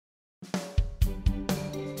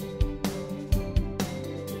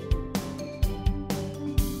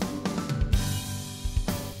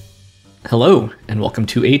Hello, and welcome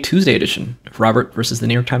to a Tuesday edition of Robert versus the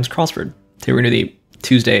New York Times Crossword. Today we're going to do the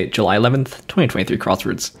Tuesday, July 11th, 2023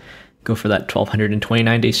 crosswords. Go for that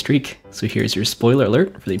 1,229-day streak. So here's your spoiler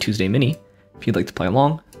alert for the Tuesday mini. If you'd like to play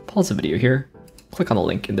along, pause the video here, click on the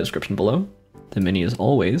link in the description below. The mini is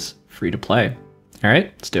always free to play.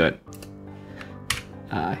 Alright, let's do it.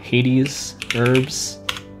 Hades, herbs,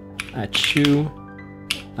 chew,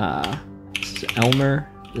 this is Elmer,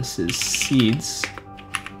 this is seeds.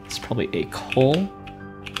 It's probably a coal,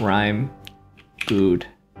 rhyme, good,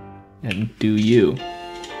 and do you.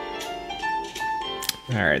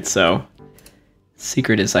 Alright, so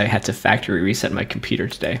secret is I had to factory reset my computer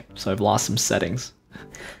today, so I've lost some settings.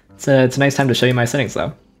 It's a nice time to show you my settings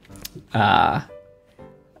though. When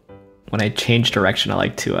I change direction, I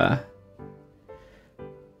like to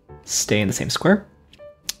stay in the same square.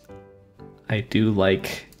 I do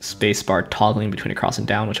like spacebar toggling between across and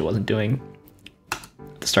down, which I wasn't doing.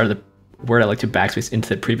 At the start of the word, I like to backspace into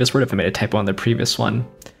the previous word if I made a typo on the previous one.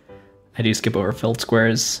 I do skip over filled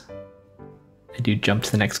squares. I do jump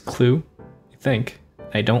to the next clue, I think.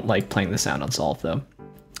 I don't like playing the sound unsolved though.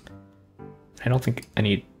 I don't think I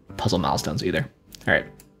need puzzle milestones either. Alright,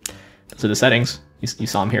 those are the settings. You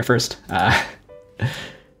saw them here first.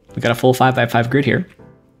 We got a full 5x5 grid here.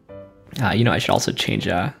 I should also change...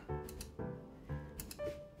 You're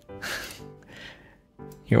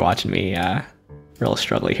watching me real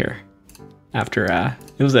struggling here. After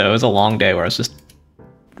it was a long day where I was just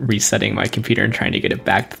resetting my computer and trying to get it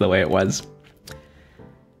back to the way it was.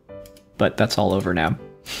 But that's all over now.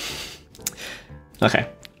 Okay.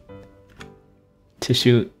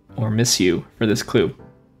 Tissue or miss you for this clue.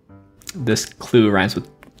 This clue rhymes with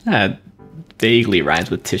vaguely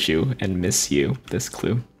rhymes with tissue and miss you. This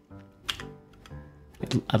clue.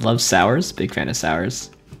 I love sours. Big fan of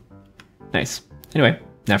sours. Nice. Anyway,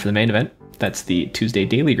 now for the main event. That's the Tuesday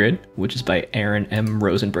Daily Grid, which is by Aaron M.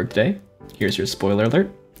 Rosenberg today. Here's your spoiler alert.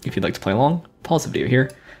 If you'd like to play along, pause the video here,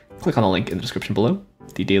 click on the link in the description below.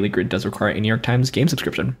 The Daily Grid does require a New York Times game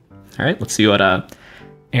subscription. All right, let's see what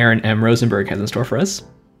Aaron M. Rosenberg has in store for us.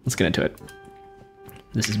 Let's get into it.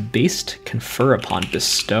 This is based, confer upon,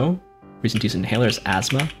 bestow. Reason to use inhalers,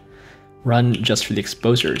 asthma. Run just for the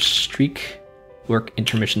exposure, streak. Work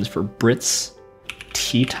intermissions for Brits.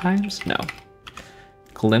 Tea times? No.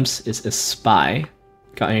 Glimpse is a spy.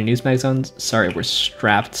 Got any news magazines? Sorry, we're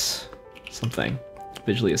strapped. Something.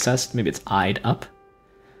 Visually assessed. Maybe it's eyed up.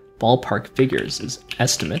 Ballpark figures is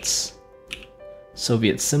estimates.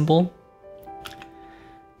 Soviet symbol.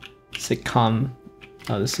 Sitcom.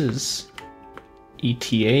 Oh, this is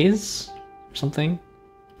ETAs or something.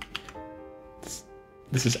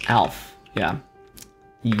 This is Alf. Yeah.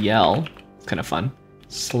 Yell. It's kind of fun.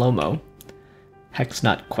 Slow-mo. Hex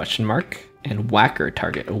nut question mark. And whacker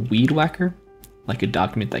target, a weed whacker, like a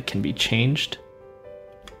document that can be changed.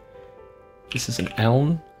 This is an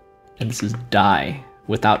elm, and this is die.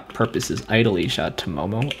 Without purpose is idly, shout out to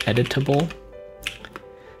Momo. Editable.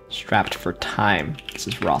 Strapped for time. This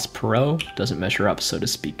is Ross Perot, doesn't measure up, so to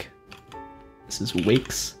speak. This is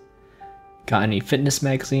Wakes. Got any fitness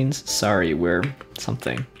magazines? Sorry, we're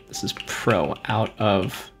something. This is Pro, out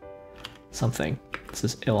of something. This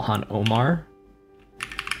is Ilhan Omar.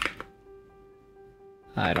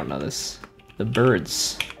 I don't know this. The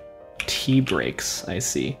birds. Tea breaks, I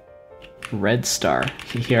see. Red Star.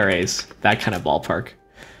 ERAs. That kind of ballpark.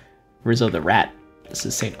 Rizzo the Rat. This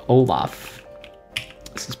is St. Olaf.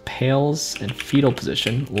 This is Pails and fetal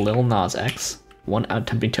position. Lil Nas X. One out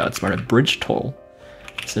attempting to outsmart a bridge toll.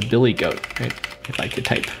 It's a Billy Goat, right? If I could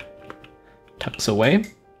type. Tucks away.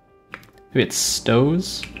 Maybe it's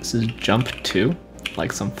Stows. This is Jump 2.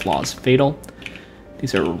 Like some flaws fatal.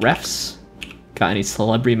 These are refs. Got any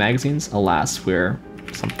celebrity magazines? Alas, we're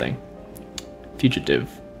something. Fugitive.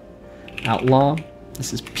 Outlaw.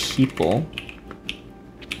 This is People.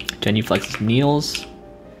 Genuflex is Niels.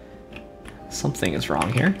 Something is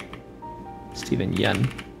wrong here. Stephen Yen.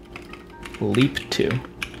 Leap 2.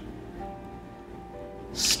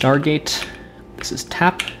 Stargate. This is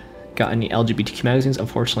Tap. Got any LGBTQ magazines?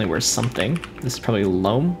 Unfortunately, we're something. This is probably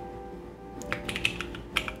Loam.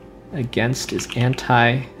 Against is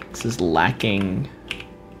Anti. This is Lacking.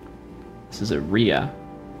 This is a Ria.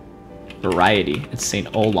 Variety. It's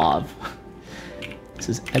St. Olav. This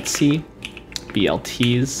is Etsy.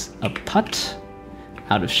 BLTs. A Putt.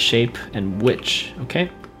 Out of Shape. And Witch.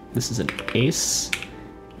 Okay. This is an Ace.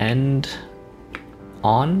 End.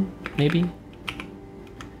 On, maybe?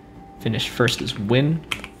 Finish first is Win.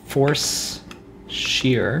 Force.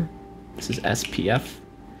 Sheer. This is SPF.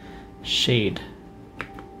 Shade.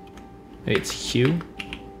 Maybe it's Hue.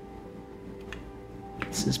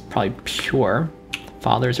 This is probably Pure.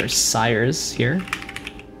 Fathers or sires here.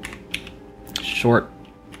 Short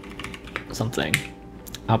something.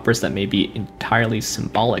 Outbursts that may be entirely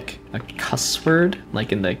symbolic. A cuss word,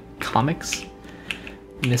 like in the comics.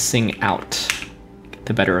 Missing out. Get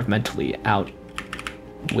the better of mentally.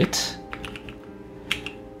 Outwit.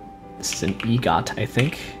 This is an EGOT, I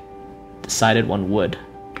think. Decided one would.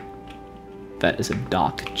 That is a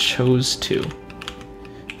doc. Chose to.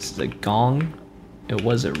 This is a gong. It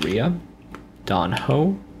was a Rhea. Don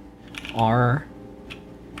Ho. R.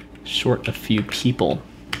 Short a few people.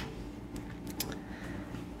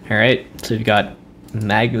 Alright, so we've got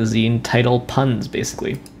magazine title puns,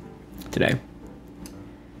 basically, today.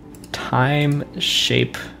 Time,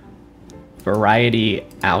 shape, variety,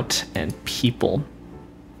 out, and people.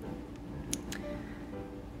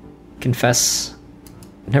 Confess,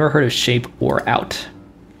 never heard of shape or out.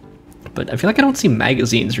 But I feel like I don't see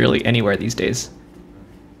magazines really anywhere these days.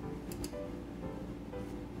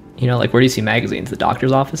 You know, like where do you see magazines? The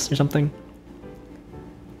doctor's office or something?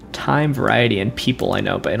 Time, variety, and people I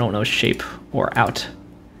know, but I don't know shape or out.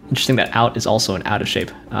 Interesting that out is also an out of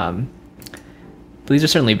shape. But these are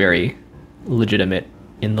certainly very legitimate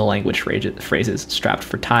in the language phrases. Strapped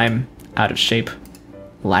for time, out of shape,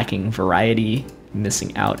 lacking variety,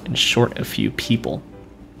 missing out, and short a few people.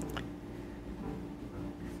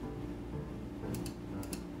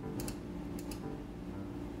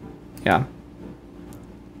 Yeah.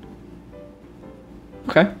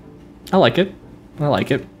 Okay. I like it. I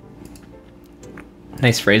like it.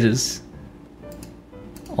 Nice phrases.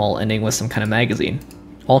 All ending with some kind of magazine.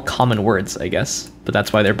 All common words, I guess. But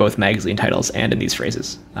that's why they're both magazine titles and in these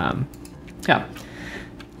phrases. Yeah.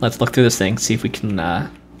 Let's look through this thing, see if we can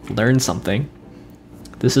learn something.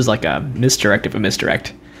 This is like a misdirect of a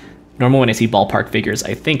misdirect. Normally when I see ballpark figures,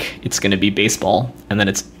 I think it's going to be baseball, and then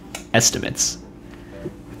it's estimates.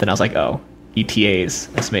 Then I was like, oh, ETAs,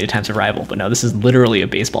 estimated times of arrival. But no, this is literally a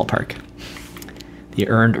baseball park. The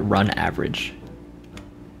earned run average.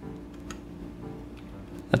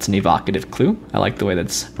 That's an evocative clue. I like the way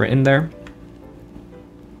that's written there.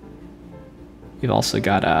 We've also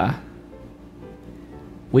got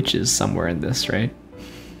witches somewhere in this, right?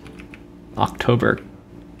 October,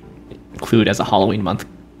 clued as a Halloween month.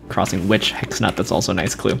 Crossing witch, hexnut, that's also a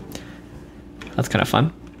nice clue. That's kind of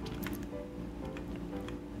fun.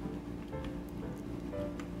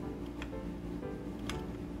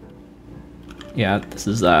 Yeah, this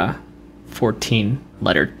is 14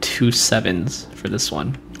 letter, 2 sevens for this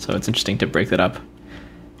one. So it's interesting to break that up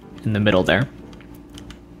in the middle there.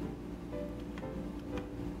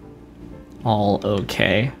 All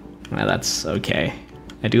okay. Well, that's okay.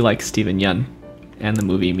 I do like Steven Yeun and the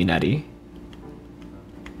movie Minari.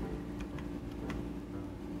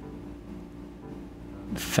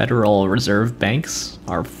 Federal Reserve Banks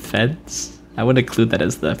are feds. I would include that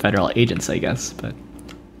as the federal agents, I guess, but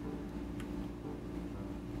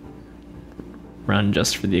run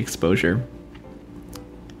just for the exposure.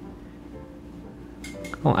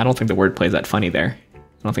 Well, I don't think the wordplay is that funny there.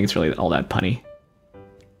 I don't think it's really all that punny.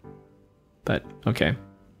 But, okay.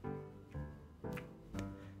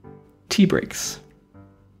 Tea breaks.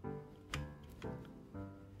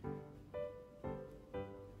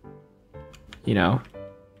 You know,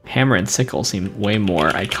 hammer and sickle seem way more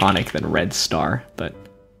iconic than Red Star, but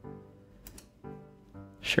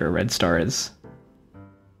sure, Red Star is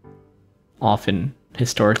often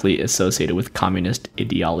historically associated with communist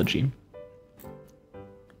ideology.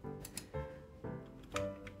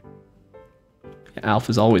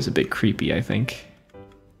 Alpha's always a bit creepy, I think.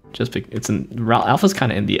 Just it's Alpha's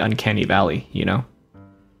kind of in the uncanny valley, you know.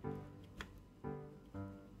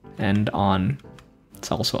 And on,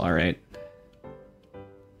 it's also all right.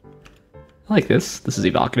 I like this. This is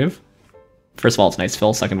evocative. First of all, it's nice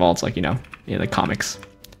fill. Second of all, it's like, you know, in the comics,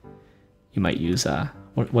 you might use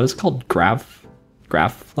what is it called?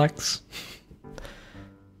 Graph-flex?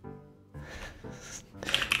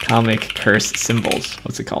 Comic curse symbols.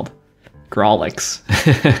 What's it called? Grawlix.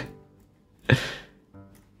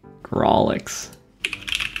 Grawlix.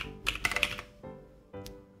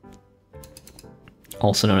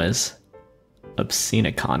 Also known as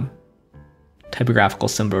obscenicon. Typographical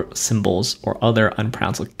symbols or other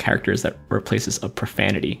unpronounceable characters that were places of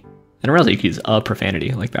profanity. I don't realize you could use a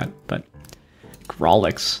profanity like that, but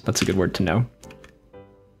Grawlix, that's a good word to know.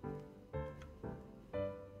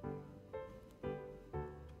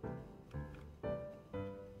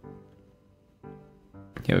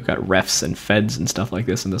 Yeah, we've got refs and feds and stuff like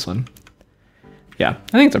this in this one. Yeah,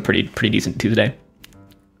 I think it's a pretty decent Tuesday.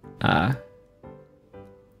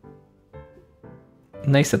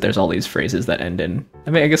 Nice that there's all these phrases that end in... I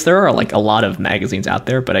mean, I guess there are like a lot of magazines out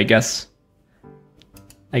there, but I guess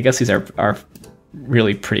I guess these are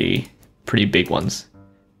really pretty big ones.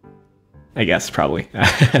 I guess, probably.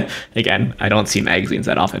 Again, I don't see magazines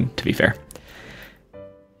that often, to be fair.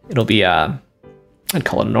 It'll be, I'd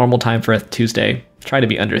call it a normal time for a Tuesday. Try to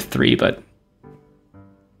be under 3, but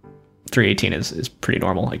 3:18 is pretty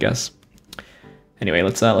normal, I guess. Anyway,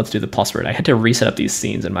 let's do the PlusWord. I had to reset up these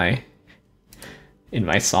scenes in my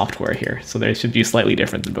software here, so they should be slightly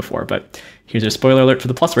different than before. But here's your spoiler alert for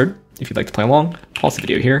the PlusWord. If you'd like to play along, pause the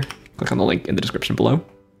video here. Click on the link in the description below.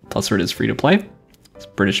 PlusWord is free to play. It's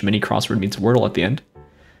British mini crossword meets Wordle at the end.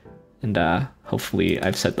 And hopefully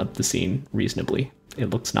I've set up the scene reasonably. It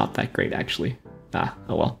looks not that great, actually. Oh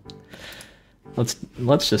well.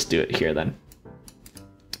 Let's just do it here then.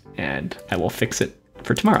 And I will fix it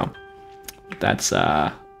for tomorrow. That's,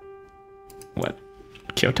 what?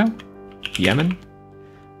 Kyoto? Yemen?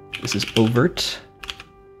 This is overt.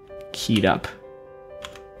 Keyed up.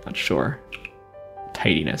 Not sure.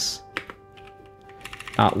 Tidiness.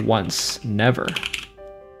 Not once. Never.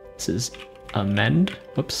 This is amend.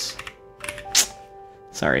 Whoops.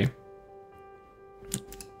 Sorry.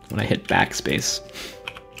 When I hit backspace.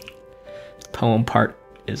 Poem part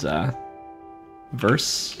is a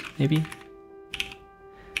verse, maybe?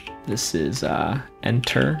 This is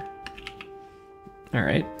enter.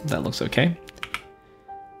 Alright, that looks okay.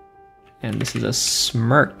 And this is a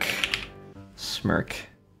smirk. Smirk.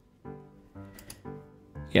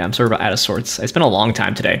 Yeah, I'm sort of out of sorts. I spent a long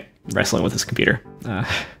time today wrestling with this computer.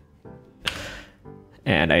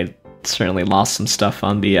 And I certainly lost some stuff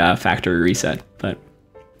on the factory reset, but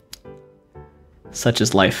such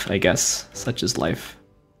is life, I guess. Such is life.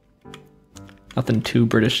 Nothing too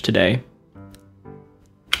British today.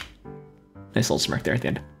 Nice little smirk there at the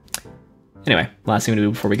end. Anyway, last thing to do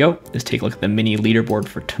before we go is take a look at the mini leaderboard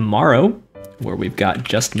for tomorrow, where we've got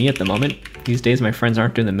just me at the moment. These days my friends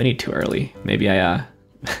aren't doing the mini too early. Maybe I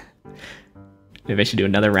should do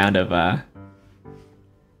another round of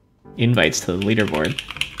invites to the leaderboard.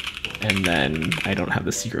 And then I don't have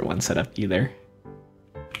the secret one set up either.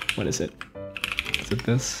 What is it? Is it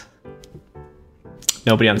this?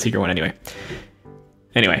 Nobody on the secret one anyway.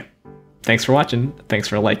 Anyway, thanks for watching. Thanks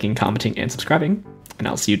for liking, commenting, and subscribing. And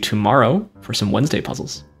I'll see you tomorrow for some Wednesday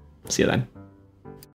puzzles. See you then.